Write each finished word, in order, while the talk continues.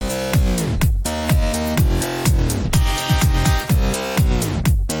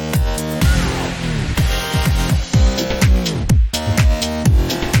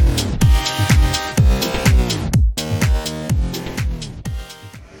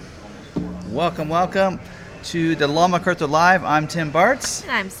Welcome to the Law MacArthur Live. I'm Tim Bartz.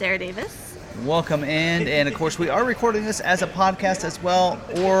 And I'm Sarah Davis. Welcome in, and of course we are recording this as a podcast as well,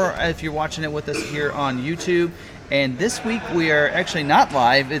 or if you're watching it with us here on YouTube. And this week we are actually not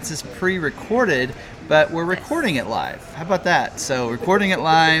live, it's just pre-recorded, but we're recording it live. How about that? So recording it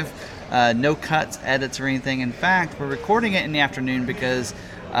live, no cuts, edits, or anything. In fact, we're recording it in the afternoon because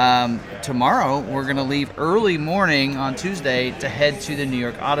tomorrow we're going to leave early morning on Tuesday to head to the New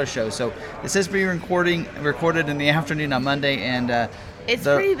York Auto Show. So this is being recorded in the afternoon on Monday, and it's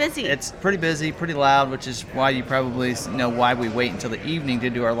pretty busy. It's pretty busy, pretty loud, which is why you probably know why we wait until the evening to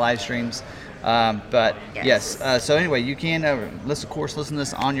do our live streams. But yes, so anyway, you can listen to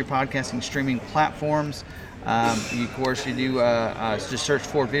this on your podcasting streaming platforms. You do just search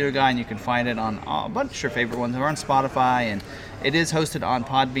for Video Guy and you can find it on a bunch of your favorite ones. We're on Spotify, and it is hosted on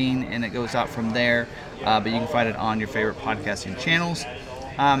Podbean, and it goes out from there. But you can find it on your favorite podcasting channels.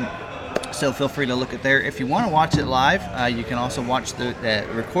 So feel free to look at there. If you want to watch it live, you can also watch the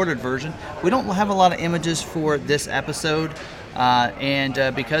recorded version. We don't have a lot of images for this episode,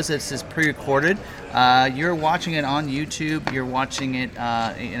 and because this is pre-recorded, you're watching it on YouTube. You're watching it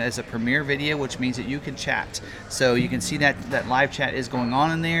as a premiere video, which means that you can chat. So you can see that live chat is going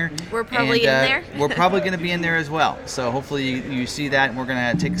on in there. We're probably in there. We're probably going to be in there as well. So hopefully you see that, and we're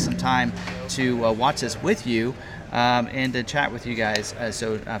going to take some time to watch this with you. And to chat with you guys,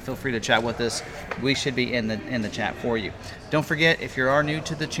 so feel free to chat with us. We should be in the chat for you. Don't forget, if you are new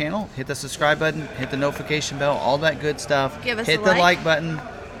to the channel, hit the subscribe button, hit the notification bell, all that good stuff. Give us hit a the like button,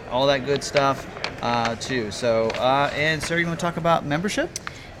 all that good stuff too. So, and Sarah, you want to talk about membership?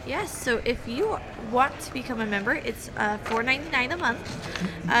 Yes. So if you want to become a member, it's $4.99 a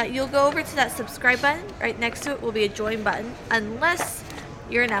month. You'll go over to that subscribe button. Right next to it will be a join button, unless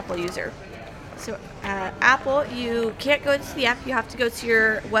you're an Apple user. So Apple, you can't go into the app. You have to go to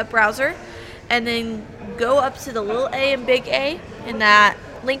your web browser and then go up to the little A and big A in that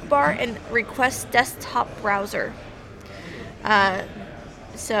link bar and request desktop browser.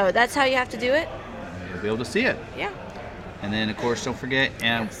 So that's how you have to do it. You'll be able to see it. Yeah. And then, of course, don't forget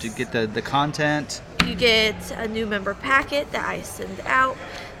to get the content. You get a new member packet that I send out.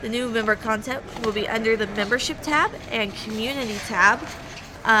 The new member content will be under the membership tab and community tab.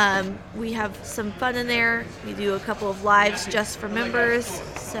 We have some fun in there. We do a couple of lives just for members,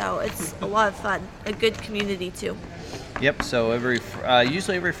 so it's a lot of fun. A good community too. Yep. So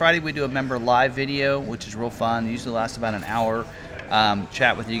usually every Friday we do a member live video, which is real fun. It usually lasts about an hour.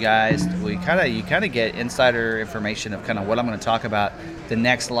 Chat with you guys. You kind of get insider information of kind of what I'm going to talk about the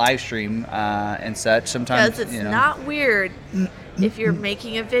next live stream and such. Sometimes because it's not weird if you're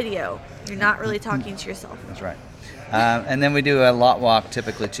making a video. You're not really talking to yourself. That's right. And then we do a lot walk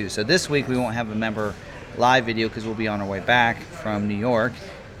typically too. So this week we won't have a member live video because we'll be on our way back from New York.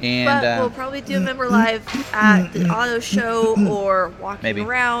 And but we'll probably do a member live at the auto show or walking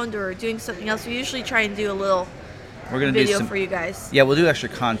around or doing something else. We usually try and do a little video for you guys. Yeah, we'll do extra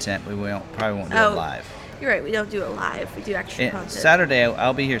content. We probably won't do it live. You're right. We don't do it live. We do extra content. Saturday,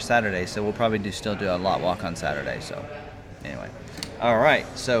 I'll be here Saturday, so we'll probably still do a lot walk on Saturday. So anyway. All right,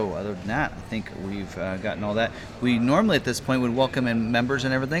 so other than that, I think we've gotten all that. We normally at this point would welcome in members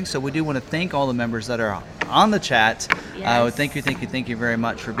and everything, so we do want to thank all the members that are on the chat. Yes. Thank you very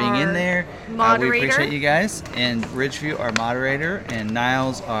much for being in there. Moderator. We appreciate you guys. And Ridgeview, our moderator, and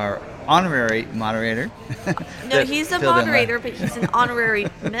Niles, our honorary moderator. No, he's a moderator, but he's an honorary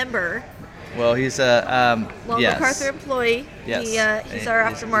member. Well, he's a MacArthur employee. Yes. He's our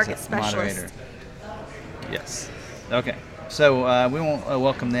aftermarket specialist. Moderator. Yes. Okay. So we won't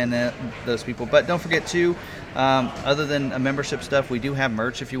welcome those people, but don't forget too. Other than membership stuff, we do have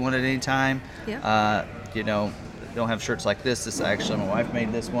merch if you want it anytime. Yeah. Don't have shirts like this. This actually my wife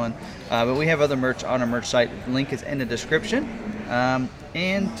made this one, but we have other merch on our merch site. Link is in the description.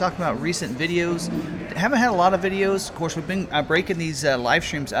 And talk about recent videos. Haven't had a lot of videos. Of course, we've been breaking these live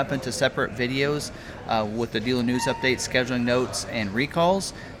streams up into separate videos with the dealer news updates, scheduling notes, and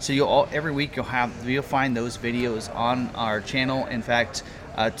recalls. So every week you'll find those videos on our channel. In fact,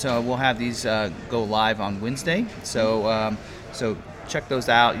 we'll have these go live on Wednesday. So check those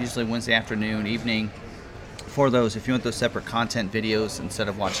out. Usually Wednesday afternoon, evening. For those, if you want those separate content videos instead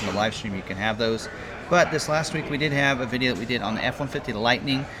of watching the live stream, you can have those. But this last week we did have a video that we did on the F-150, the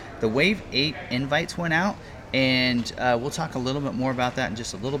Lightning. The Wave 8 invites went out, and we'll talk a little bit more about that in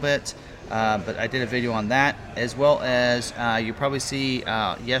just a little bit. But I did a video on that, as well as you probably see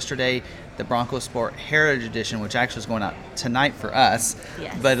yesterday the Bronco Sport Heritage Edition, which actually is going out tonight for us.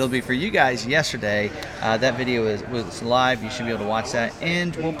 Yes. But it'll be for you guys yesterday. That video was live. You should be able to watch that.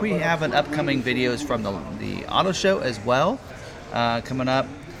 And we'll be having upcoming videos from the auto show as well coming up.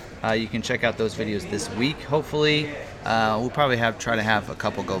 You can check out those videos this week. Hopefully, we'll probably try to have a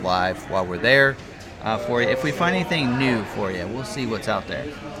couple go live while we're there for you. If we find anything new for you, we'll see what's out there.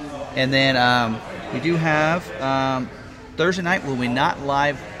 And then we do have Thursday night will be not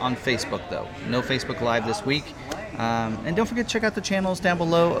live on Facebook though. No Facebook Live this week. And don't forget to check out the channels down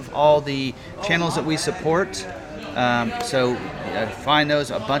below of all the channels that we support. So find those,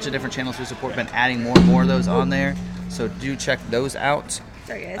 a bunch of different channels we support. Been adding more and more of those on there. So do check those out.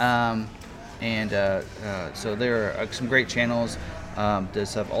 Sorry, guys. So there are some great channels.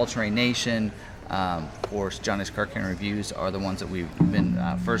 There's Ultra Nation. Of course, Johnny's Car Care Reviews are the ones that we've been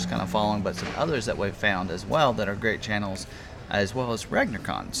first kind of following, but some others that we've found as well that are great channels, as well as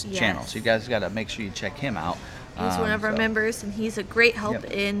Ragnarcon's channel. So you guys got to make sure you check him out. He's one of our members, and he's a great help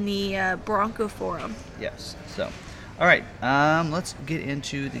Yep. in the Bronco forum. Yes. So, all right. Let's get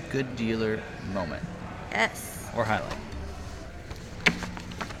into the good dealer moment Yes. or highlight.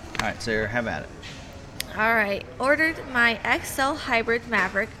 All right, Sarah, have at it. All right. Ordered my XL Hybrid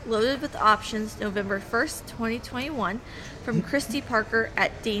Maverick loaded with options November 1st, 2021 from Christy Parker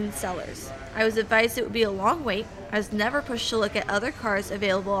at Dean Sellers. I was advised it would be a long wait. I was never pushed to look at other cars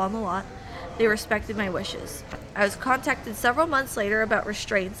available on the lot. They respected my wishes. I was contacted several months later about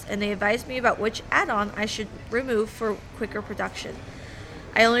restraints, and they advised me about which add-on I should remove for quicker production.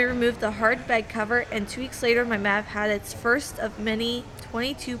 I only removed the hard bag cover, and 2 weeks later my MAV had its first of many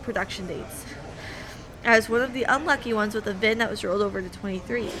 22 production dates. I was one of the unlucky ones with a VIN that was rolled over to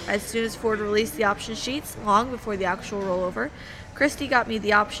 23. As soon as Ford released the option sheets, long before the actual rollover, Christy got me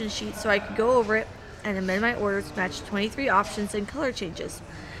the option sheet so I could go over it and amend my order to match 23 options and color changes.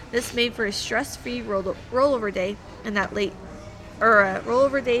 This made for a stress-free rollover day that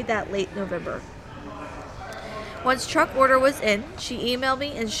late November. Once truck order was in, she emailed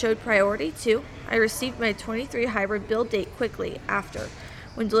me and showed priority too. I received my 23 hybrid build date quickly after.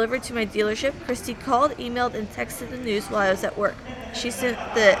 When delivered to my dealership, Christy called, emailed, and texted the news while I was at work. She sent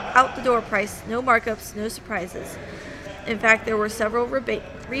the out-the-door price, no markups, no surprises. In fact, there were several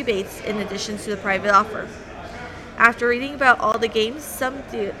rebates in addition to the private offer. After reading about all the games some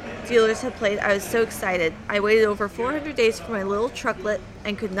dealers had played, I was so excited. I waited over 400 days for my little trucklet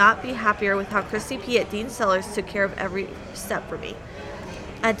and could not be happier with how Christy P. at Dean Sellers took care of every step for me.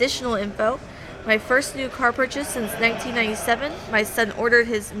 Additional info. My first new car purchase since 1997, my son ordered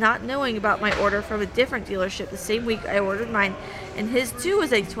his not knowing about my order from a different dealership the same week I ordered mine, and his too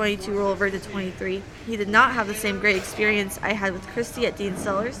was a 22 rollover to 23. He did not have the same great experience I had with Christy at Dean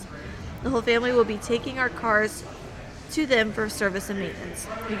Sellers. The whole family will be taking our cars to them for service and maintenance.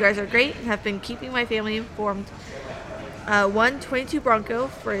 You guys are great and have been keeping my family informed. 122 Bronco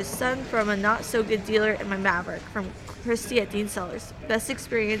for his son from a not so good dealer, and my Maverick from Christy at Dean Sellers. Best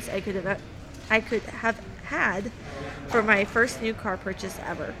experience I could have had for my first new car purchase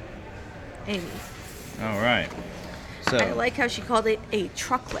ever. Amy. All right. So I like how she called it a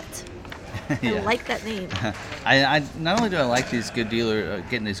trucklet. yeah. I like that name. I not only do I like these good dealer,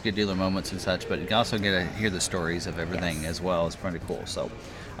 getting these good dealer moments and such, but you also get to hear the stories of everything as well. It's pretty cool. So,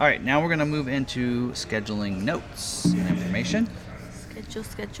 all right, now we're going to move into scheduling notes and information.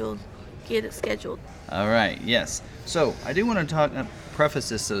 Schedule. Get it scheduled. All right, yes. So I do want to preface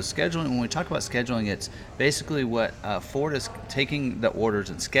this. So scheduling, when we talk about scheduling, it's basically what Ford is taking the orders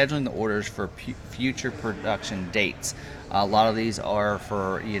and scheduling the orders for future production dates. A lot of these are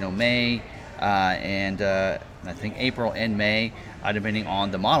for May and I think April and May, depending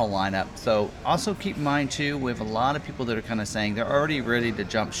on the model lineup. So also keep in mind too, we have a lot of people that are kind of saying they're already ready to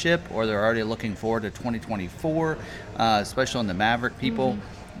jump ship, or they're already looking forward to 2024, especially on the Maverick people.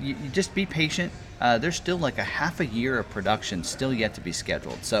 Mm-hmm. You just be patient. There's still like a half a year of production still yet to be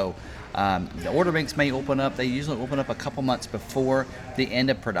scheduled. So the order banks may open up. They usually open up a couple months before the end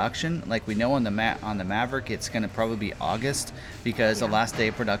of production. Like we know on the Maverick, it's going to probably be August because the last day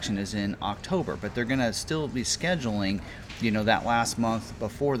of production is in October. But they're going to still be scheduling, that last month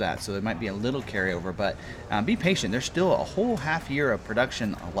before that. So there might be a little carryover, but be patient. There's still a whole half year of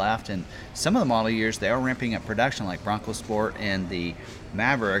production left, and some of the model years they are ramping up production, like Bronco Sport and the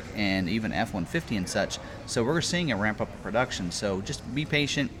Maverick and even F-150 and such. So we're seeing a ramp up of production. So just be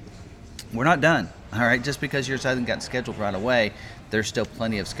patient. We're not done. All right, just because yours hasn't gotten scheduled right away, there's still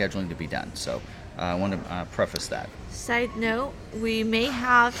plenty of scheduling to be done. So I want to preface that. Side note, we may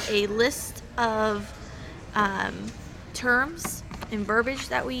have a list of terms and verbiage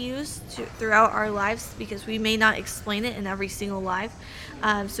that we use throughout our lives, because we may not explain it in every single live.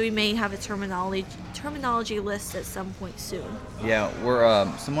 So we may have a terminology list at some point soon. Yeah, we're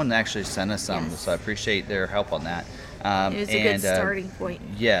someone actually sent us some, Yes. so I appreciate their help on that. It was a good starting point.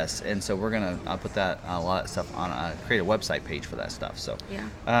 Yes, and so I'll put that a lot of stuff on, create a website page for that stuff. So,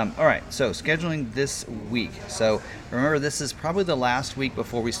 yeah. All right. So scheduling this week. So remember, this is probably the last week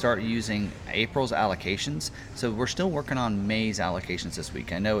before we start using April's allocations. So we're still working on May's allocations this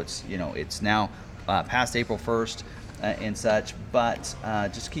week. I know it's now past April 1st. And such, but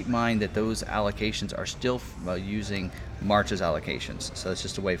just keep in mind that those allocations are still using March's allocations, so it's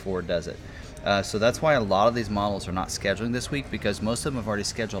just a way Ford does it. So that's why a lot of these models are not scheduling this week, because most of them have already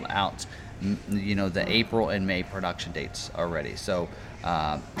scheduled out, the April and May production dates already. So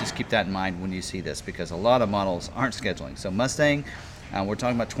just keep that in mind when you see this, because a lot of models aren't scheduling. So Mustang, we're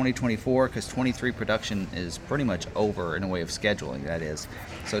talking about 2024, because 23 production is pretty much over in a way of scheduling, that is.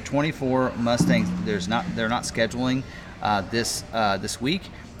 So 24 Mustangs, they're not scheduling this week.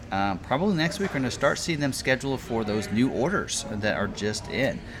 Probably next week we're going to start seeing them schedule for those new orders that are just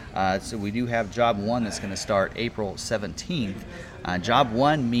in. So we do have Job 1 that's going to start April 17th. Job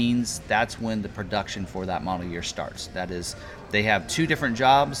 1 means that's when the production for that model year starts. That is, they have 2 different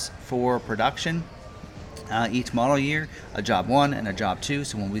jobs for production. Each model year, a Job 1 and a Job 2.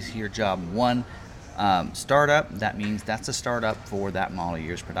 So when we hear Job 1 startup, that means that's a startup for that model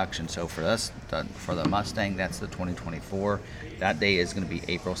year's production. So for us, for the Mustang, that's the 2024. That day is going to be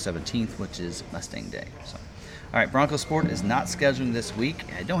April 17th, which is Mustang Day. So, all right, Bronco Sport is not scheduling this week.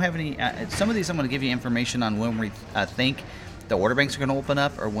 I don't have any. Some of these I'm going to give you information on when we think the order banks are going to open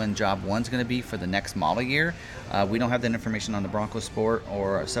up, or when Job 1 is going to be for the next model year. We don't have that information on the Bronco Sport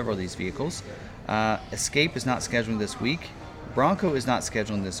or several of these vehicles. Escape is not scheduling this week. Bronco is not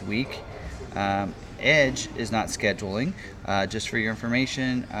scheduling this week. Edge is not scheduling. Just for your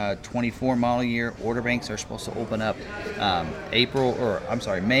information, 24 model year order banks are supposed to open up May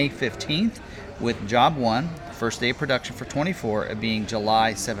 15th, with Job 1, first day of production for 24, being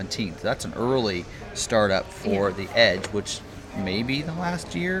July 17th. That's an early startup for the Edge, which may be the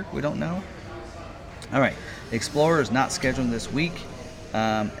last year. We don't know. All right, Explorer is not scheduling this week.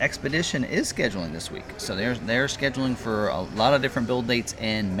 Expedition is scheduling this week, so they're scheduling for a lot of different build dates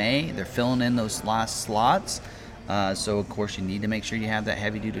in May. They're filling in those last slots, so of course you need to make sure you have that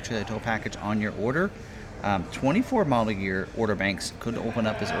heavy duty trailer tow package on your order. 24 model year order banks could open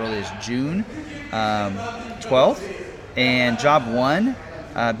up as early as June 12th, and Job 1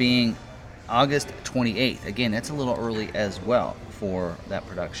 being August 28th. Again, that's a little early as well for that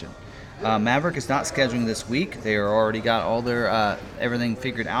production. Maverick is not scheduling this week. They are already got all their everything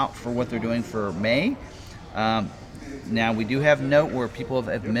figured out for what they're doing for May. Now, we do have note where people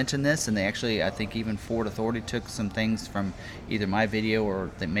have mentioned this, and they actually, I think even Ford Authority took some things from either my video or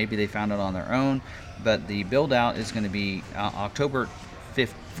maybe they found it on their own. But the build out is going to be October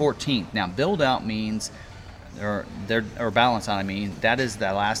 14th. Now, build out means or balance out, that is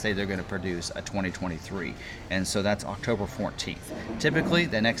the last day they're going to produce a 2023, and so that's October 14th. Typically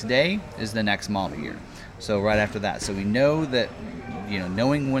the next day is the next model year, so right after that. So we know that,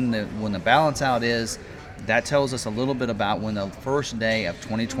 knowing when the balance out is, that tells us a little bit about when the first day of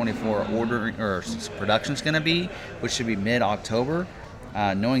 2024 ordering or production is going to be, which should be mid-October.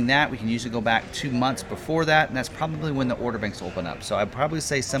 Knowing that, we can usually go back 2 months before that, and that's probably when the order banks open up. So I'd probably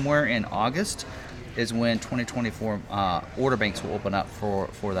say somewhere in August is when 2024 order banks will open up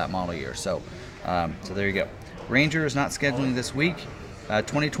for that model year. So there you go. Ranger is not scheduling this week.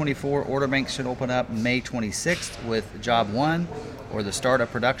 2024 order banks should open up May 26th, with Job 1 or the start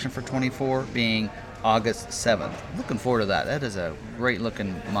of production for 24 being August 7th. Looking forward to that. That is a great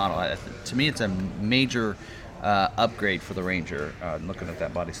looking model. To me, it's a major upgrade for the Ranger, looking at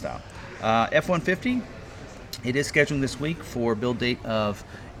that body style. F-150, it is scheduling this week for build date of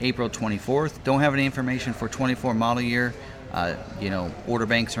April 24th. Don't have any information for 24 model year, order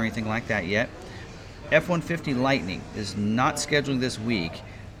banks or anything like that yet. F-150 Lightning is not scheduling this week,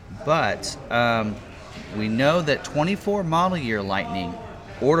 but we know that 24 model year Lightning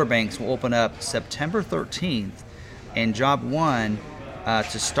order banks will open up September 13th, and Job 1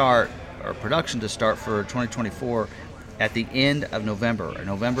 to start, or production to start for 2024 at the end of November, or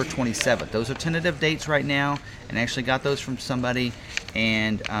November 27th. Those are tentative dates right now, and I actually got those from somebody,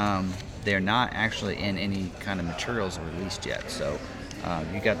 and they're not actually in any kind of materials released yet, so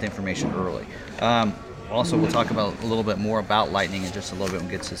you got the information early. Also, we'll talk about a little bit more about Lightning in just a little bit and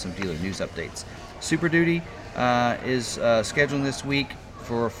get to some dealer news updates. Super Duty is scheduling this week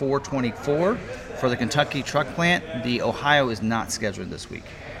for 4/24 for the Kentucky truck plant. The Ohio is not scheduling this week.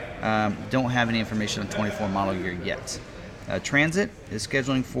 Don't have any information on 24 model year yet. Transit is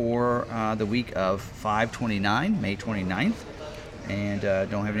scheduling for the week of 5/29, May 29th. and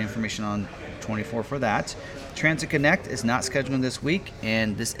don't have any information on 24 for that. Transit Connect is not scheduling this week,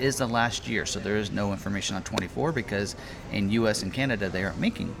 and this is the last year, so there is no information on 24 because in US and Canada they aren't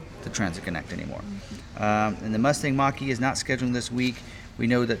making the Transit Connect anymore. And the Mustang Mach-E is not scheduling this week. We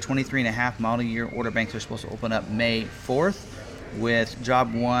know that 23.5 model year order banks are supposed to open up May 4th. With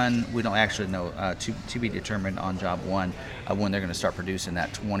Job 1, we don't actually know, to be determined on Job 1 when they're going to start producing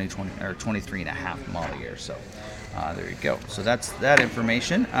that 2020 or 23.5 model year. So there you go. So that's that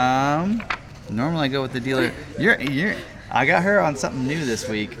information. Normally I go with the dealer. I got her on something new this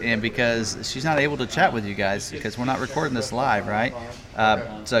week, and because she's not able to chat with you guys because we're not recording this live, right?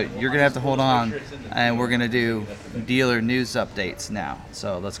 So you're gonna have to hold on, and we're gonna do dealer news updates now.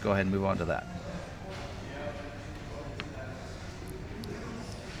 So let's go ahead and move on to that.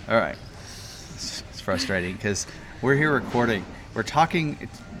 All right. It's frustrating because we're here recording. We're talking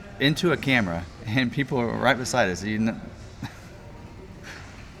into a camera, and people are right beside us. I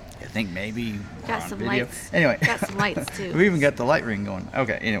think maybe we're on video. Lights. Anyway, Got some lights too. We even got the light ring going.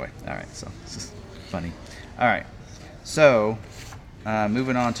 Okay. Anyway, all right. So it's just funny. All right. So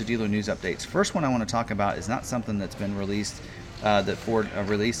moving on to dealer news updates. First one I want to talk about is not something that's been released that Ford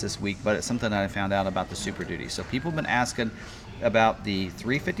released this week, but it's something that I found out about the Super Duty. So people have been asking about the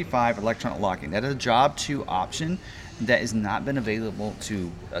 355 electronic locking. That is a Job 2 option that has not been available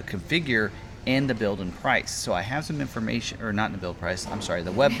to configure in the build and price. So I have some information, or not in the build price, I'm sorry,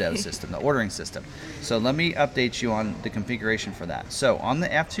 the web dev system, the ordering system. So let me update you on the configuration for that. So on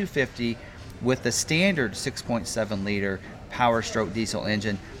the F-250 with the standard 6.7 liter Power Stroke diesel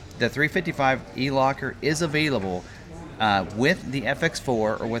engine, the 355 e-locker is available with the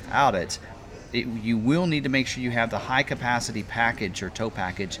FX4 or without it. You will need to make sure you have the high capacity package or tow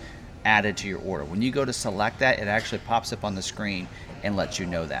package added to your order. When you go to select that, it actually pops up on the screen and lets you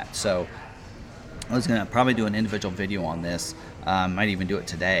know that. So I was going to probably do an individual video on this. Might even do it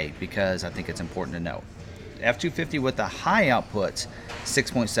today because I think it's important to know. F-250 with the high output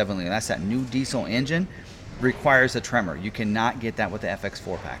 6.7 liter, that's that new diesel engine, requires a tremor. You cannot get that with the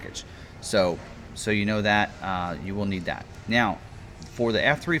FX4 package. So you know that you will need that. Now, for the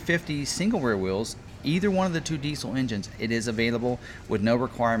F-350 single rear wheels, either one of the two diesel engines, it is available with no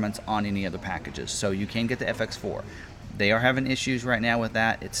requirements on any other packages. So you can get the FX4. They are having issues right now with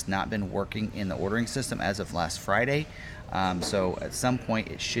that. It's not been working in the ordering system as of last Friday. So at some point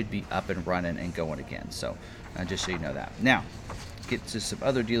it should be up and running and going again. So just so you know that. Now, get to some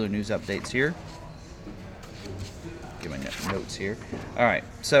other dealer news updates here. Get my notes here. All right,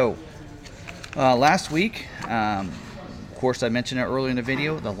 so last week, of course, I mentioned it earlier in the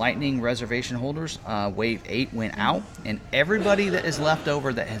video, the Lightning reservation holders, Wave 8 went out, and everybody that is left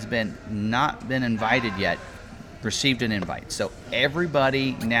over that has not been invited yet received an invite. So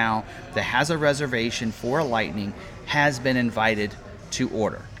everybody now that has a reservation for a Lightning has been invited to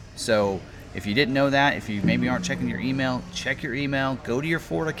order. So if you didn't know that, if you maybe aren't checking your email, check your email, go to your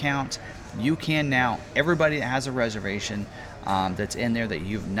Ford account. You can now, everybody that has a reservation that's in there that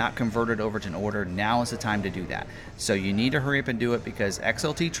you've not converted over to an order, now is the time to do that. So you need to hurry up and do it because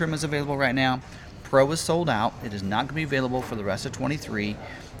XLT trim is available right now. Pro is sold out. It is not going to be available for the rest of 23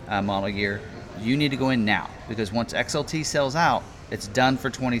 model year. You need to go in now because once XLT sells out, it's done for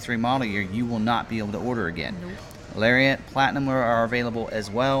 23 model year. You will not be able to order again. Nope. Lariat, Platinum are available as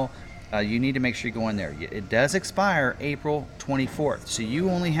well. You need to make sure you go in there. It does expire April 24th, so you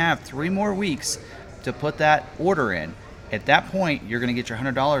only have 3 more weeks to put that order in. At that point, you're going to get your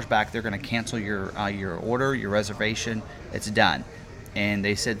 $100 back. They're going to cancel your order, your reservation. It's done. And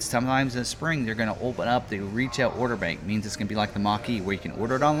they said sometimes in the spring they're going to open up the retail order bank. It means it's going to be like the Mach-E where you can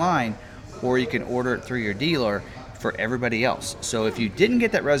order it online or you can order it through your dealer for everybody else. So if you didn't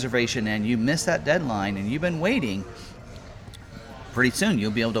get that reservation and you missed that deadline and you've been waiting, pretty soon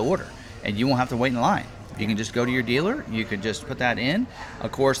you'll be able to order and you won't have to wait in line. You can just go to your dealer. You can just put that in.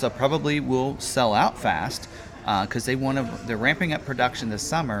 Of course, they probably will sell out fast because they're ramping up production this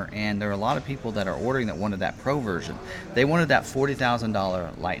summer, and there are a lot of people that are ordering that wanted that Pro version. They wanted that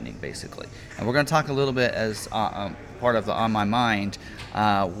 $40,000 Lightning, basically. And we're going to talk a little bit as part of the On My Mind,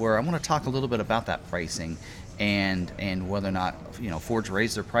 where I want to talk a little bit about that pricing and whether or not Ford's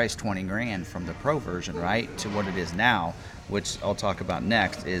raised their price $20,000 from the Pro version, right, to what it is now, which I'll talk about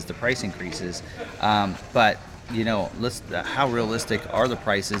next is the price increases. But how realistic are the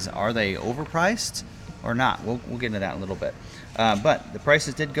prices? Are they overpriced or not? We'll get into that in a little bit. But the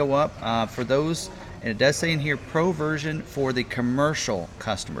prices did go up for those, and it does say in here Pro version for the commercial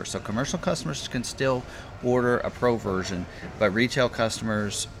customers. So commercial customers can still order a Pro version, but retail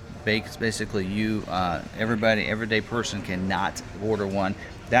customers, basically everyday person cannot order one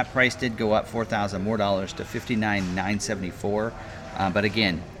That price did go up $4,000 more to $59,974. But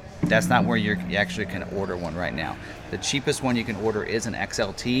again, that's not where you actually can order one right now. The cheapest one you can order is an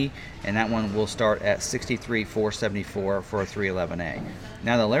XLT, and that one will start at $63,474 for a 311A.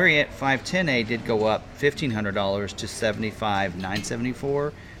 Now the Lariat 510A did go up $1,500 to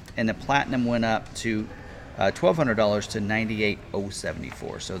 $75,974, and the Platinum went up to $1,200 to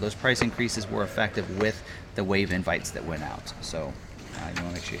 $98,074. So those price increases were effective with the wave invites that went out. So you want to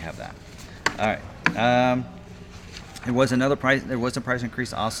make sure you have that. All right. There was a price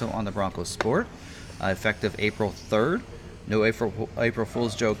increase also on the Bronco Sport, effective April 3rd. No April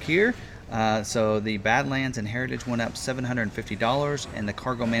Fool's joke here. So the Badlands and Heritage went up $750, and the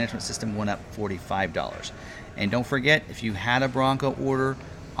Cargo Management System went up $45. And don't forget, if you had a Bronco order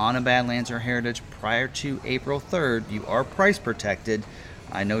on a Badlands or Heritage prior to April 3rd, you are price protected.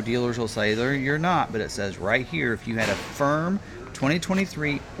 I know dealers will say you're not, but it says right here, if you had a firm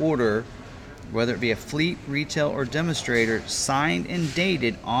 2023 order, whether it be a fleet, retail, or demonstrator, signed and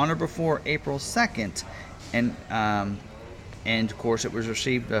dated on or before April 2nd, and of course it was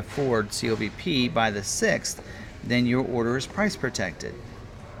received a Ford COVP by the 6th, then your order is price protected.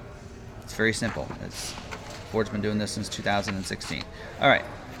 It's very simple. Ford's been doing this since 2016. All right,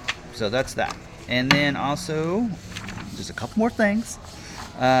 so that's that. And then also, just a couple more things.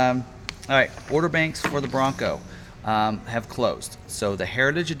 All right, order banks for the Bronco have closed. So the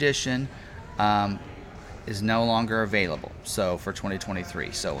Heritage Edition is no longer available, so for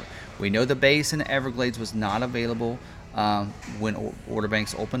 2023. So we know the base and the Everglades was not available when order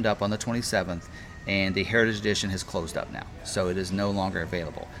banks opened up on the 27th, and the Heritage Edition has closed up now, so it is no longer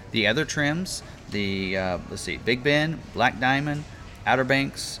available. The other trims, the Big Bend, Black Diamond, Outer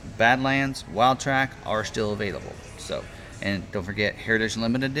Banks, Badlands, Wild Track are still available. So, and don't forget, Heritage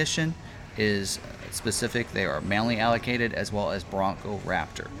Limited Edition is specific. They are manually allocated, as well as Bronco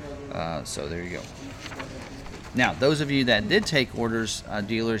Raptor. So there you go. Now, those of you that did take orders,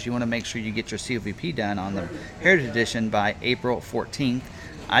 dealers, you want to make sure you get your COVP done on the Heritage Edition by April 14th.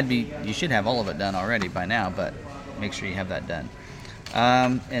 You should have all of it done already by now, but make sure you have that done.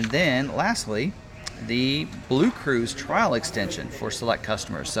 And then, lastly, the Blue Cruise trial extension for select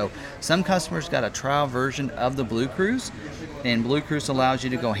customers. So some customers got a trial version of the Blue Cruise, and Blue Cruise allows you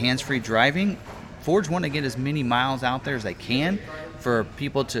to go hands-free driving. Ford's want to get as many miles out there as they can for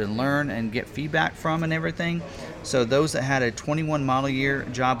people to learn and get feedback from and everything. So those that had a 21 model year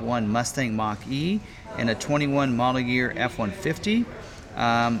Job 1 Mustang Mach-E and a 21 model year F-150,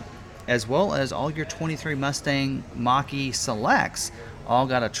 as well as all your 23 Mustang Mach-E Selects, all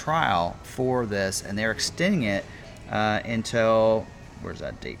got a trial for this, and they're extending it until, where's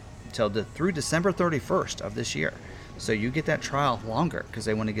that date? Through December 31st of this year. So you get that trial longer because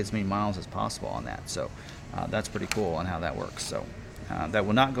they want to get as many miles as possible on that. So that's pretty cool on how that works. So that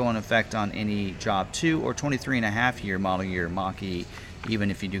will not go in effect on any Job 2 or 23.5 year model year Mach-E. Even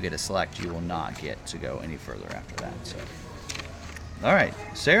if you do get a Select, you will not get to go any further after that. So, all right,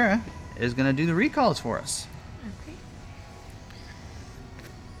 Sarah is going to do the recalls for us. Okay.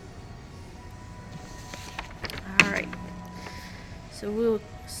 All right. So we'll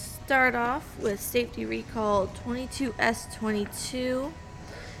start off with safety recall 22S22.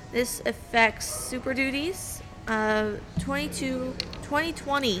 This affects Super Duties,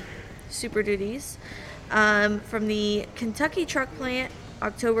 2020 Super Duties from the Kentucky Truck Plant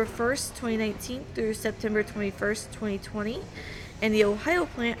October 1st, 2019 through September 21st, 2020, and the Ohio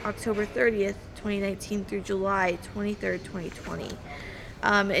Plant October 30th, 2019 through July 23rd, 2020.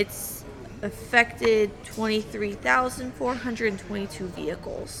 It's affected 23,422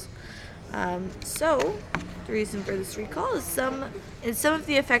 vehicles. So, the reason for this recall is in some of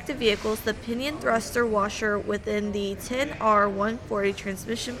the affected vehicles, the pinion thruster washer within the 10R140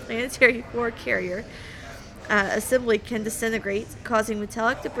 transmission planetary 4 carrier assembly can disintegrate, causing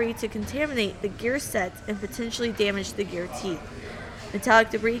metallic debris to contaminate the gear set and potentially damage the gear teeth.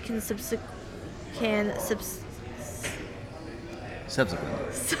 Metallic debris can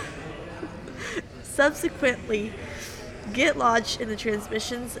subsequently get lodged in the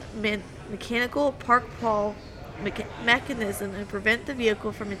transmission's mechanical park pawl mechanism and prevent the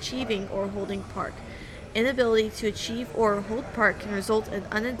vehicle from achieving or holding park. Inability to achieve or hold park can result in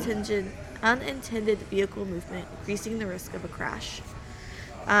unintended vehicle movement, increasing the risk of a crash.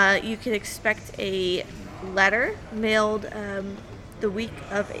 You can expect a letter mailed the week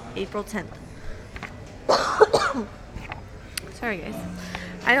of April 10th. Sorry, guys.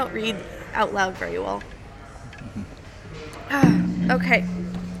 I don't read out loud very well. Okay.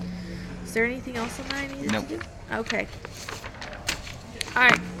 Is there anything else on that I needed to do? Okay.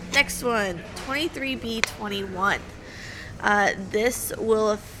 Alright, next one. 23B21. This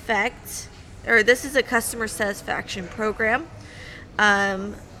will affect, this is a customer satisfaction program.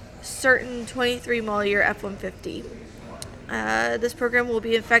 Certain 23 model year F-150. This program will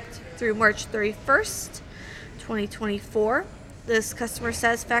be in effect through March 31st, 2024. This customer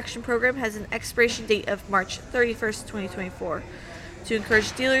satisfaction program has an expiration date of March 31st, 2024, to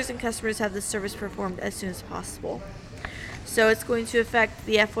encourage dealers and customers to have this service performed as soon as possible. So it's going to affect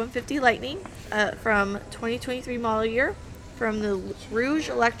the F-150 Lightning from 2023 model year from the Rouge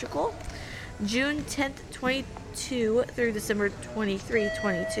Electrical, June 10th, 22 through December 23,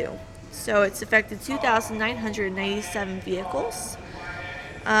 22. So it's affected 2,997 vehicles.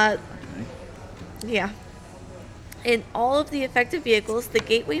 Yeah. In all of the affected vehicles, the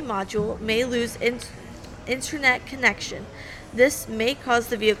gateway module may lose internet connection. This may cause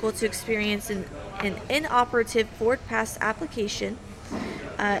the vehicle to experience an inoperative forward pass application,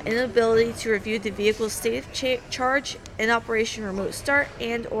 inability to review the vehicle's state of charge, inoperation remote start,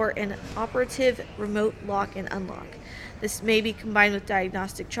 and or an operative remote lock and unlock. This may be combined with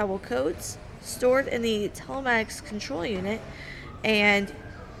diagnostic trouble codes stored in the telematics control unit and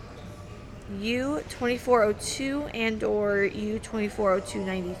U2402 and or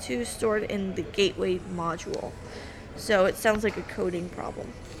U240292 stored in the gateway module. So it sounds like a coding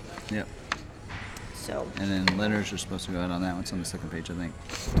problem. Yep. So. And then letters are supposed to go out on that one. It's on the second page, I think.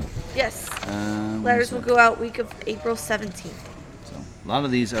 Yes. Letters will go out week of April 17th. So a lot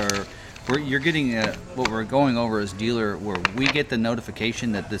of these are, you're getting what we're going over as dealer, where we get the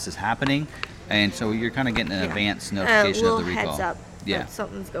notification that this is happening, and so you're kind of getting an advance notification of the recall. Heads up. Yeah. That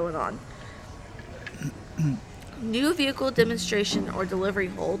something's going on. New vehicle demonstration or delivery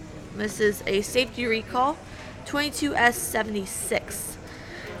hold. This is a safety recall, 22S76.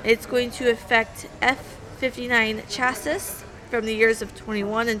 It's going to affect F-59 chassis from the years of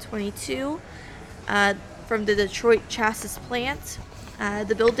 21 and 22 from the Detroit chassis plant.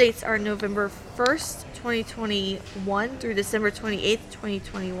 The build dates are November 1st, 2021 through December 28th,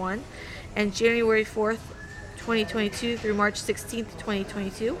 2021, and January 4th, 2022 through March 16th,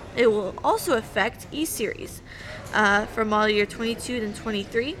 2022. It will also affect E-Series from model year 22 and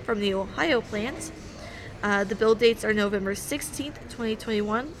 23 from the Ohio plant. The build dates are November 16th,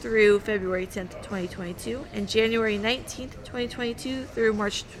 2021 through February 10th, 2022, and January 19th, 2022 through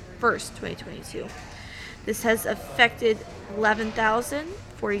March 1st, 2022. This has affected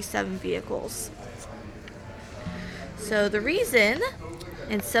 11,047 vehicles. So the reason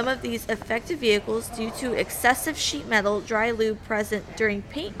in some of these affected vehicles due to excessive sheet metal dry lube present during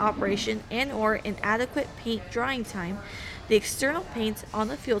paint operation and or inadequate paint drying time, the external paint on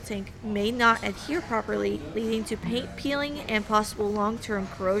the fuel tank may not adhere properly, leading to paint peeling and possible long-term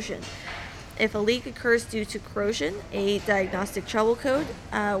corrosion. If a leak occurs due to corrosion, a diagnostic trouble code,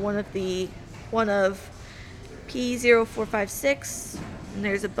 one of P0456, and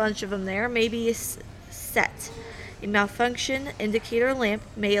there's a bunch of them there, may be set. A malfunction indicator lamp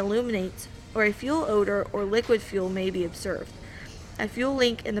may illuminate, or a fuel odor or liquid fuel may be observed. A fuel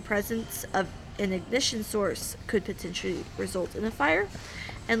leak in the presence of an ignition source could potentially result in a fire,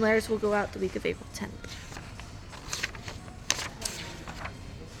 and letters will go out the week of April 10th.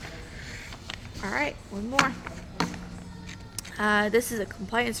 Alright, one more. This is a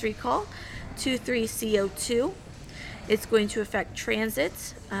compliance recall, 23CO2. It's going to affect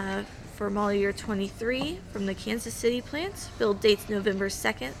transit for model year 23 from the Kansas City plant. Build dates November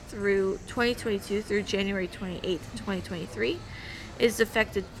 2nd through 2022 through January 28th, 2023. It has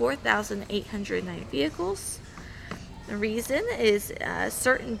affected 4,809 vehicles. The reason is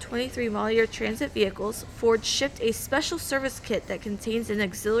certain 23 model year transit vehicles, Ford shipped a special service kit that contains an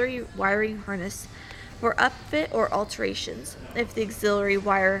auxiliary wiring harness for upfit or alterations. If the auxiliary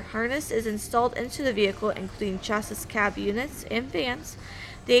wire harness is installed into the vehicle, including chassis cab units and fans,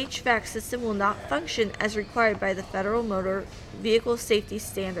 the HVAC system will not function as required by the Federal Motor Vehicle Safety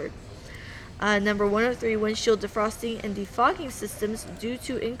Standard. Number 103, windshield defrosting and defogging systems due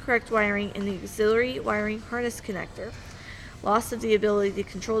to incorrect wiring in the auxiliary wiring harness connector. Loss of the ability to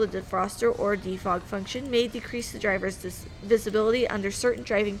control the defroster or defog function may decrease the driver's visibility under certain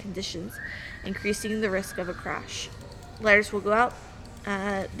driving conditions, increasing the risk of a crash. Letters will go out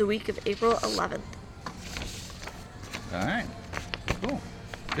the week of April 11th. All right. Cool.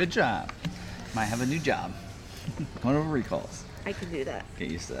 Good job. Might have a new job. Going over recalls. I can do that.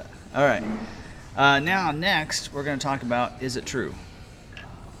 Get used to that. All right. Now, next, we're going to talk about Is It True?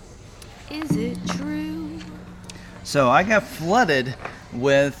 Is it true? So I got flooded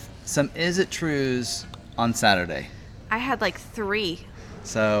with some Is It Trues on Saturday. I had like 3.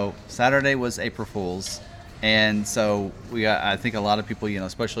 So Saturday was April Fool's. And so we got, I think a lot of people,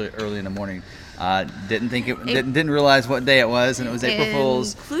 especially early in the morning, Didn't realize what day it was, and it was April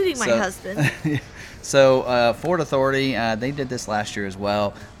Fool's, including my husband. So Ford Authority, they did this last year as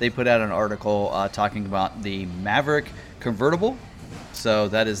well. They put out an article talking about the Maverick convertible. So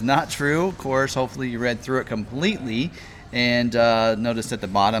that is not true. Of course, hopefully you read through it completely and noticed at the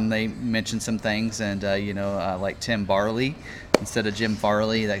bottom they mentioned some things, and like Tim Barley instead of Jim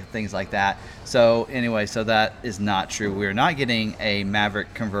Farley, things like that. So anyway, so that is not true. We're not getting a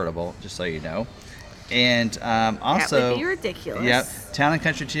Maverick convertible, just so you know. And also, that would be ridiculous. Yep, Town and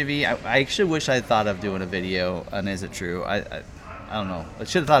Country TV. I actually wish I had thought of doing a video on Is It True. I don't know. I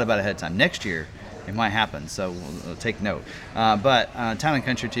should have thought about it ahead of time. Next year, it might happen, so we'll take note. But Town and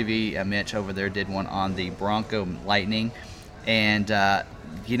Country TV, Mitch over there did one on the Bronco Lightning, and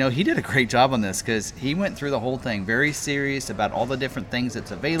he did a great job on this because he went through the whole thing, very serious about all the different things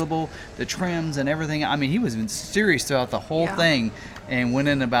that's available, the trims and everything. I mean, he was serious throughout the whole thing, and went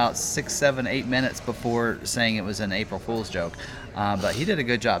in about 6, 7, 8 minutes before saying it was an April Fool's joke. But he did a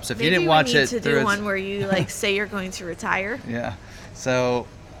good job. So if you didn't watch it, to do one where you say you're going to retire. Yeah. So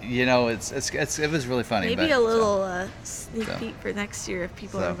it was really funny. Maybe a little sneak peek for next year if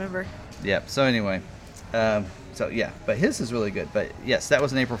people remember. Yeah. So anyway, but his is really good. But yes, that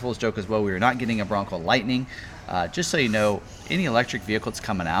was an April Fool's joke as well. We were not getting a Bronco Lightning. Just so you know, any electric vehicle that's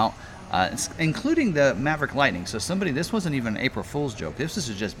coming out, including the Maverick Lightning. So this wasn't even an April Fool's joke. This is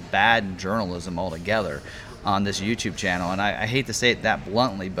just bad journalism altogether on this YouTube channel. And I hate to say it that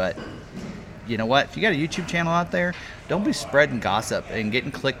bluntly, but you know what? If you got a YouTube channel out there, don't be spreading gossip and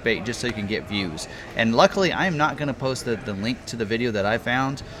getting clickbait just so you can get views. And luckily, I am not going to post the link to the video that I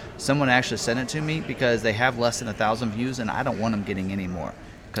found. Someone actually sent it to me because they have less than 1,000 views, and I don't want them getting any more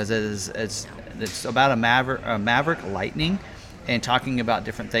because it's about a Maverick Lightning and talking about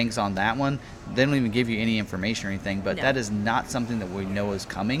different things on that one. They don't even give you any information or anything, but that is not something that we know is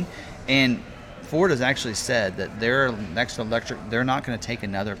coming. And Ford has actually said that their next electric, they're not going to take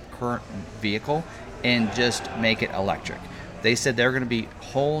another current vehicle and just make it electric. They said they're going to be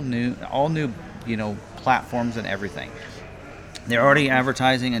all new, platforms and everything. They're already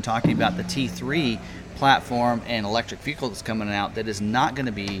advertising and talking about the T3 platform and electric vehicle that's coming out that is not going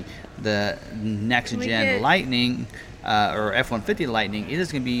to be the next gen Lightning or F-150 Lightning. It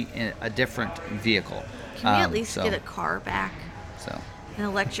is going to be a different vehicle. Can we at least get a car back? An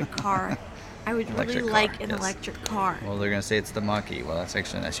electric car. I would really like an electric car. Well, they're going to say it's the Mach-E. Well, that's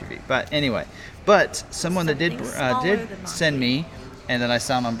actually an SUV. But anyway, someone that did send me, and then I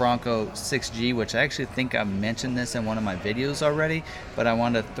saw on Bronco 6G, which I actually think I mentioned this in one of my videos already, but I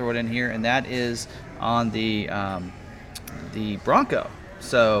wanted to throw it in here, and that is on the Bronco.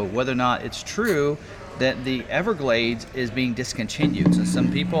 So whether or not it's true that the Everglades is being discontinued. So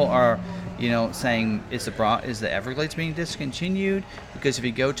some people are saying is the Everglades being discontinued? Because if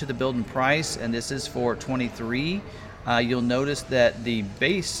you go to the build and price, and this is for 23, you'll notice that the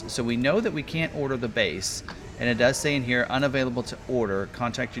base, so we know that we can't order the base, and it does say in here, unavailable to order,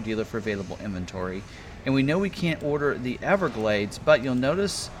 contact your dealer for available inventory. And we know we can't order the Everglades, but you'll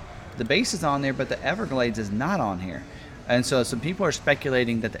notice the base is on there, but the Everglades is not on here. And so some people are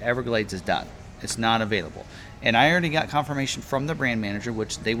speculating that the Everglades is done. It's not available. And I already got confirmation from the brand manager,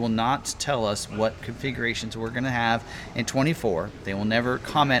 which they will not tell us what configurations we're going to have in 24. They will never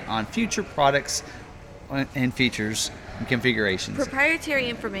comment on future products and features and configurations. Proprietary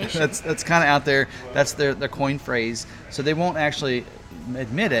information. That's kind of out there. That's their coin phrase. So they won't actually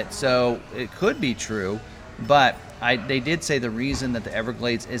admit it. So it could be true, but they did say the reason that the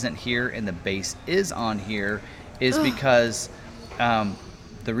Everglades isn't here and the base is on here is because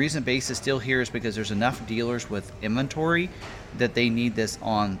the reason base is still here is because there's enough dealers with inventory that they need this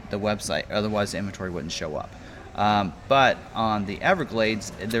on the website. Otherwise, the inventory wouldn't show up. But on the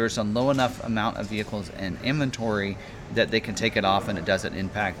Everglades, there's a low enough amount of vehicles in inventory that they can take it off and it doesn't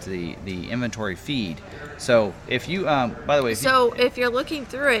impact the inventory feed. So if you, by the way, if you're looking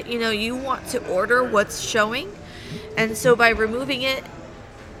through it, you want to order what's showing. And so by removing it,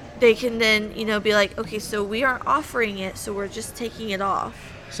 they can then, be like, okay, so we are offering it, so we're just taking it off.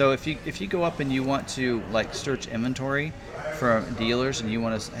 So if you go up and you want to search inventory for dealers, and you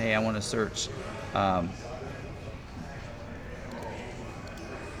want to, hey, I want to search, if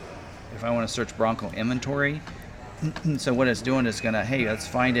I want to search Bronco inventory, so what it's doing is gonna, hey, let's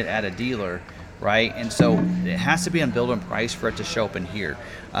find it at a dealer, right? And so it has to be on build and price for it to show up in here.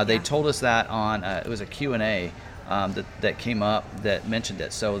 They told us that on it was a Q&A. That came up that mentioned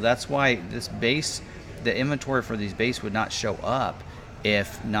it. So that's why this base, the inventory for these base would not show up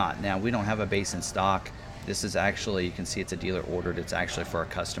if not. Now, we don't have a base in stock. This is actually, you can see it's a dealer ordered. It's actually for a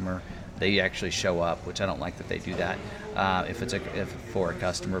customer. They actually show up, which I don't like that they do that if for a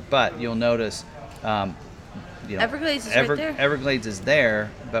customer. But you'll notice Everglades is right there. Everglades is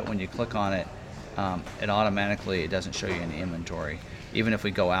there, but when you click on it, it automatically, it doesn't show you any inventory. Even if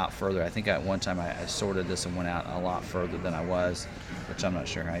we go out further, I think at one time I sorted this and went out a lot further than I was, which I'm not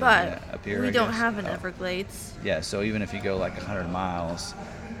sure how you do that up here. We don't have an Everglades. Yeah, so even if you go like 100 miles,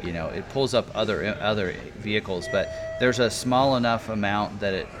 it pulls up other vehicles, but there's a small enough amount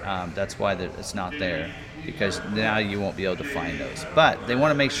that that's why it's not there, because now you won't be able to find those. But they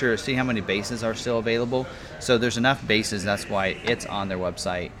want to make sure, see how many bases are still available. So there's enough bases, that's why it's on their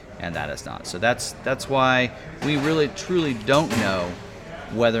website and that is not. So that's why we really truly don't know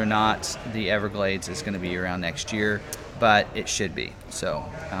whether or not the Everglades is going to be around next year, but it should be. So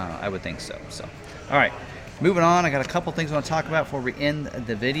I would think so. So all right, moving on. I got a couple things I want to talk about before we end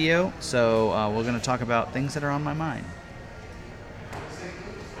the video. So we're going to talk about things that are on my mind.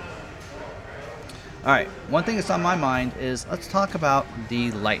 All right, one thing that's on my mind is let's talk about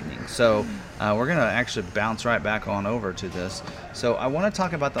the Lightning. So we're going to actually bounce right back on over to this. So I want to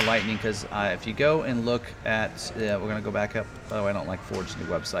talk about the Lightning because if you go and look at, we're going to go back up. By the way, I don't like Ford's new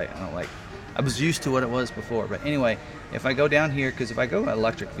website. I was used to what it was before. But anyway, if I go down here, because if I go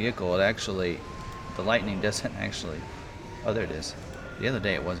electric vehicle, the Lightning doesn't actually, oh, there it is. The other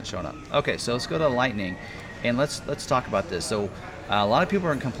day it wasn't showing up. Okay, so let's go to Lightning and let's talk about this. So a lot of people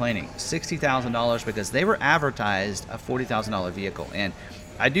are complaining $60,000 because they were advertised a $40,000 vehicle, and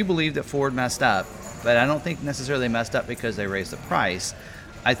I do believe that Ford messed up, but I don't think necessarily they messed up because they raised the price.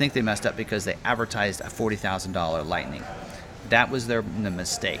 I think they messed up because they advertised a $40,000 Lightning. That was the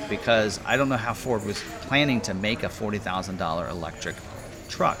mistake, because I don't know how Ford was planning to make a $40,000 electric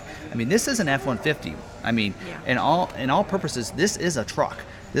truck. I mean, this is an F-150. I mean, in all purposes, this is a truck.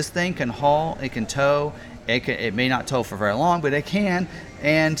 This thing can haul, it can tow. It may not tow for very long, but it can,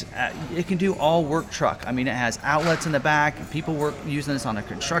 and it can do all work truck. I mean, it has outlets in the back. People using this on a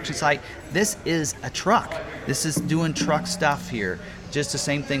construction site. This is a truck. This is doing truck stuff here. Just the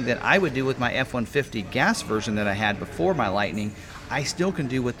same thing that I would do with my F-150 gas version that I had before my Lightning, I still can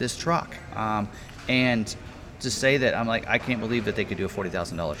do with this truck. And to say that, I'm like, I can't believe that they could do a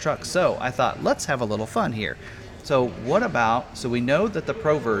 $40,000 truck. So I thought, let's have a little fun here. So so we know that the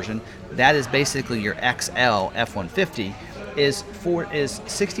Pro version, that is basically your XL F-150, is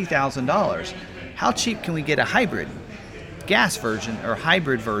 $60,000. How cheap can we get a hybrid gas version or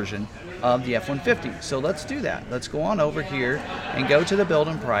hybrid version of the F-150? So let's do that. Let's go on over here and go to the build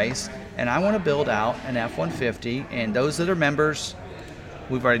and price, and I want to build out an F-150, and those that are members,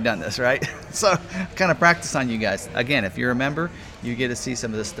 we've already done this, right? So kind of practice on you guys. Again, if you're a member, you get to see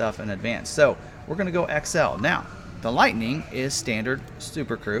some of this stuff in advance. So we're going to go XL. Now, the Lightning is standard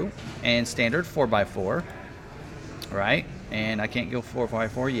Super Crew and standard 4x4, right? And I can't go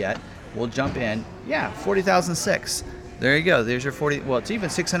 4x4 yet. We'll jump in. Yeah, $40,006. There you go. There's your 40. Well, it's even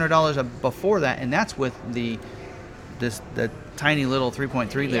 $600 before that, and that's with the tiny little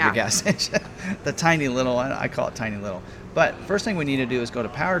 3.3 liter gas engine. The tiny little, I call it tiny little. But first thing we need to do is go to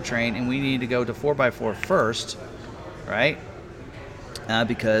powertrain, and we need to go to 4x4 first, right?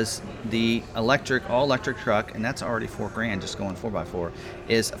 Because the all electric truck, and that's already $4,000 just going 4x4,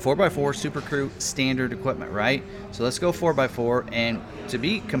 is 4x4 Super Crew standard equipment, right? So let's go 4x4, and to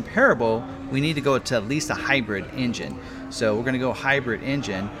be comparable, we need to go to at least a hybrid engine. So we're going to go hybrid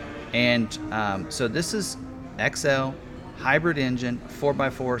engine, and so this is XL hybrid engine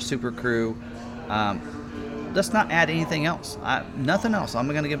 4x4 Super Crew. Let's not add anything else. Nothing else. I'm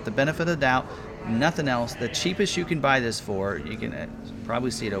going to give it the benefit of the doubt. Nothing else. The cheapest you can buy this for, you can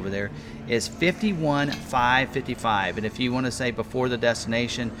probably see it over there, is $51,555. And if you want to say before the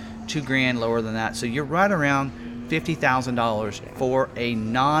destination, $2,000 lower than that. So you're right around $50,000 for a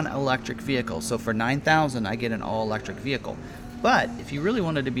non-electric vehicle. So for $9,000, I get an all-electric vehicle. But if you really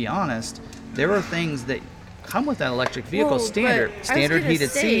wanted to be honest, there are things that come with that electric vehicle. Standard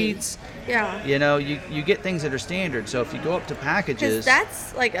heated seats. Yeah. You know, you get things that are standard. So if you go up to packages,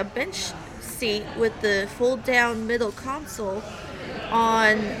 that's like a bench seat with the fold down middle console.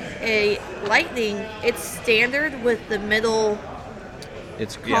 On a Lightning, it's standard with the middle.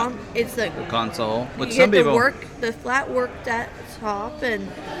 It's the console. With some people, the flat work at top, and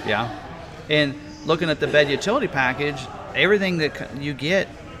and looking at the bed utility package, everything that you get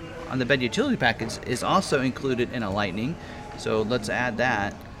on the bed utility package is also included in a Lightning. So let's add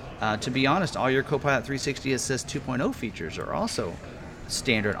that. To be honest, all your Copilot 360 Assist 2.0 features are also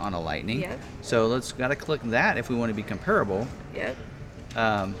standard on a Lightning. Yep. So let's gotta click that if we want to be comparable. Yep.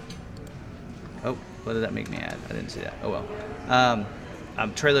 What did that make me add? I didn't see that. Oh well.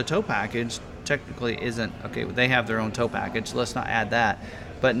 Trailer tow package technically isn't okay. They have their own tow package. Let's not add that.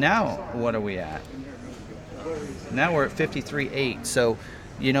 But now what are we at? Now we're at 53.8. So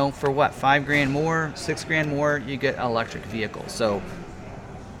you know, for what, $5,000 more, $6,000 more, you get an electric vehicle. So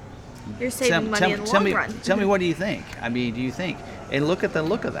You're saving money in the long run. Tell me, what do you think? I mean, do you think? And look at the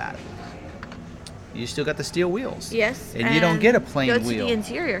look of that. You still got the steel wheels. Yes. And you don't get a plain go wheel. To the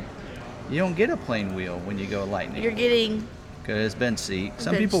interior. You don't get a plain wheel when you go Lightning. You're getting. Because it's bench seat.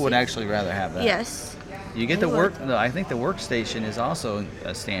 Some bench people would seat. actually rather have that. Yes. You get the work. No, I think the workstation is also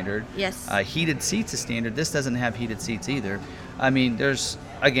a standard. Yes. Heated seats is standard. This doesn't have heated seats either. I mean, there's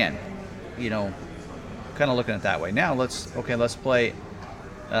again, you know, kind of looking at it that way. Now let's play.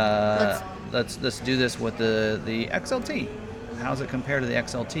 Let's do this with the XLT. How's it compare to the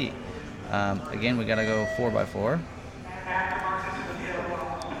XLT? Again, we got to go 4x4.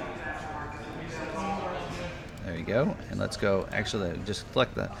 There you go. And let's go. Actually, just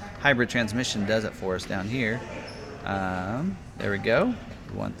select the hybrid transmission. Does it for us down here. There we go.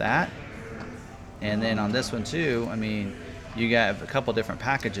 We want that. And then on this one too, I mean, you got a couple different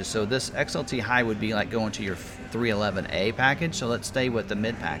packages. So this XLT High would be like going to your 311A package. So let's stay with the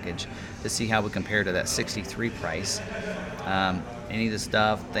mid package to see how we compare to that 63 price. Any of the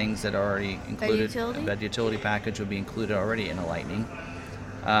stuff, things that are already included, the utility package would be included already in a Lightning.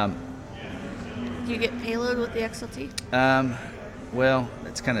 Do you get payload with the XLT? Well,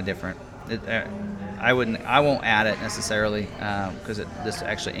 it's kind of different. I won't add it necessarily because this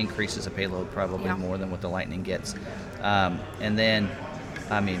actually increases the payload probably more than what the Lightning gets. And then,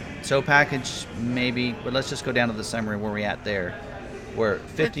 I mean, tow package maybe, but let's just go down to the summary where we at there. We're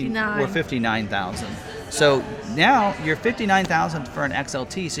 59,000. So now you're 59,000 for an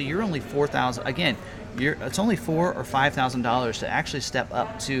XLT. So you're only 4,000. Again, it's only $4,000 or $5,000 to actually step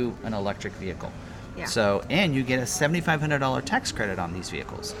up to an electric vehicle. Yeah. So, and you get a $7,500 tax credit on these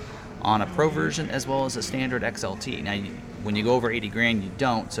vehicles, on a Pro version as well as a standard XLT. Now, when you go over $80,000, you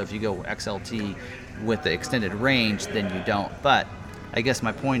don't. So if you go XLT with the extended range, then you don't. But I guess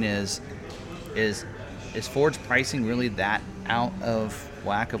my point is Ford's pricing really that out of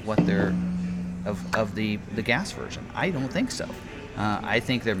whack of what they're of the gas version? I don't think so. I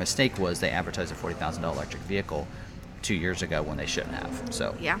think their mistake was they advertised a $40,000 electric vehicle 2 years ago when they shouldn't have.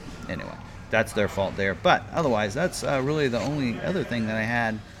 So yeah. Anyway, that's their fault there. But otherwise, that's really the only other thing that I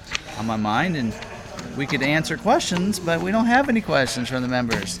had on my mind. And we could answer questions, but we don't have any questions from the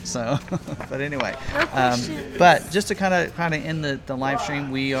members. So, but anyway, no questions. But just to kind of end the live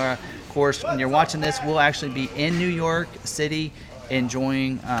stream, we are, of course, when you're watching this, we'll actually be in New York City,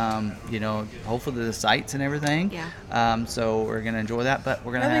 enjoying, hopefully the sights and everything. Yeah. So we're gonna enjoy that, but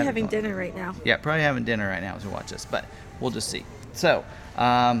we're gonna probably having dinner right now. Yeah, probably having dinner right now as we watch this, but we'll just see. So,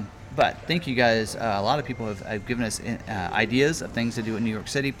 but thank you guys. A lot of people have given us ideas of things to do in New York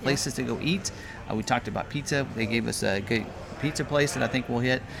City, places to go eat. We talked about pizza. They gave us a good pizza place that I think we'll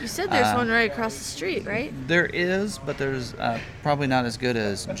hit. You said there's one right across the street, right? There is, but there's probably not as good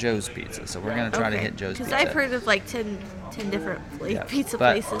as Joe's Pizza. So we're going to try to hit Joe's Pizza. Because I've heard of like 10 different pizza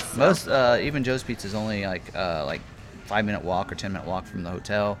but places. So. Most, even Joe's Pizza is only like 5-minute walk or 10-minute walk from the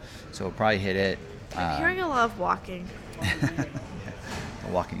hotel. So we'll probably hit it. I'm hearing a lot of walking.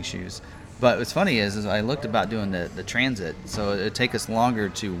 Walking shoes. But what's funny is I looked about doing the transit, so it'd take us longer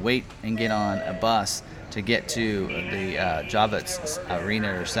to wait and get on a bus to get to the Javits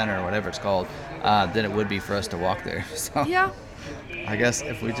Arena or Center or whatever it's called than it would be for us to walk there. So yeah. I guess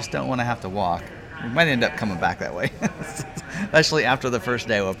if we just don't want to have to walk, we might end up coming back that way. Especially after the first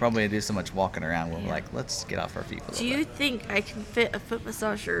day, we'll probably do so much walking around. We'll be like, let's get off our feet for a little bit. Do you think I can fit a foot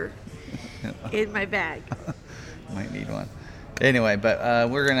massager in my bag? Might need one. Anyway, but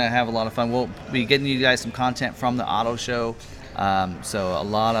we're going to have a lot of fun. We'll be getting you guys some content from the auto show. So a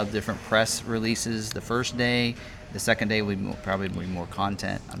lot of different press releases the first day. The second day, we probably be more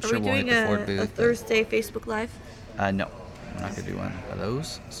content. I'm sure we'll hit the Ford booth. A Thursday Facebook Live? No, I'm not going to do one of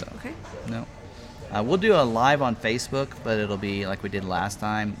those. So okay. No. We'll do a live on Facebook, but it'll be like we did last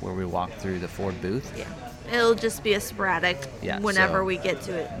time where we walked through the Ford booth. Yeah. It'll just be a sporadic whenever we get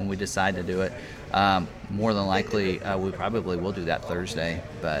to it. When we decide to do it. More than likely, we probably will do that Thursday.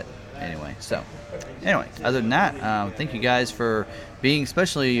 But anyway, other than that, thank you guys for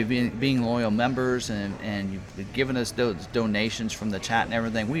especially being loyal members and you've given us those donations from the chat and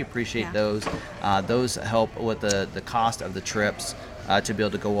everything. We appreciate those. Those help with the cost of the trips. To be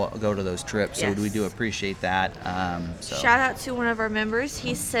able to go to those trips. So we do appreciate that. Shout out to one of our members.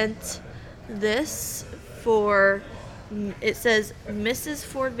 He sent this for, it says Mrs.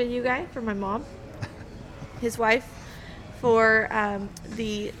 Ford Video Guy for my mom, his wife, for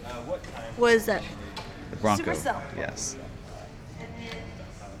what is that? The Bronco. Supercell. Yes.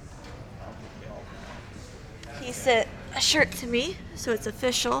 He sent a shirt to me, so it's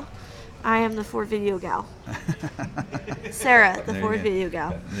official. I am the Ford video gal. Sarah, the There Ford you go. video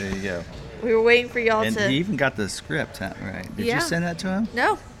gal. There you go. We were waiting for y'all And to. he even got the script, huh? Right? Did Yeah. you send that to him?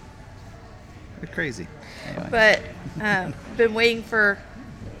 No, You're crazy. Anyway. but been waiting for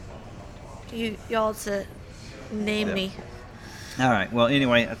y'all to name Yeah. me. All right. Well,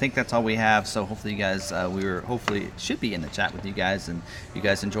 anyway, I think that's all we have. So hopefully you guys, hopefully it should be in the chat with you guys, and you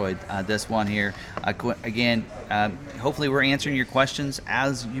guys enjoyed this one here. Again, hopefully we're answering your questions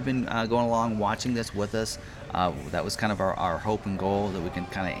as you've been going along, watching this with us. That was kind of our hope and goal, that we can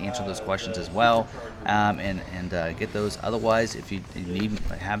kind of answer those questions as well, and get those. Otherwise, if you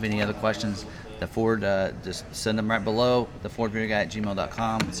have any other questions, the Ford, just send them right below,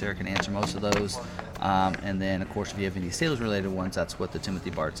 thefordvideoguy@gmail.com. Sarah can answer most of those. And then, of course, if you have any sales-related ones, that's what the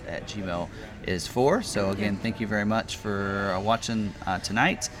timothybarts@gmail is for. So, again, thank you very much for watching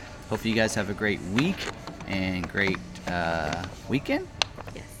tonight. Hope you guys have a great week and great weekend.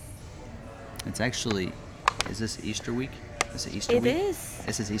 Yes. It's actually, is this Easter week? Is it Easter It week? is.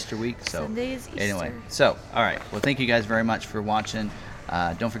 This is Easter week. So, Sunday is anyway, Easter. so, all right. Well, thank you guys very much for watching.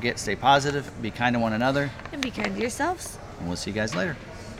 Don't forget, stay positive, be kind to one another, And be kind to yourselves. and we'll see you guys later.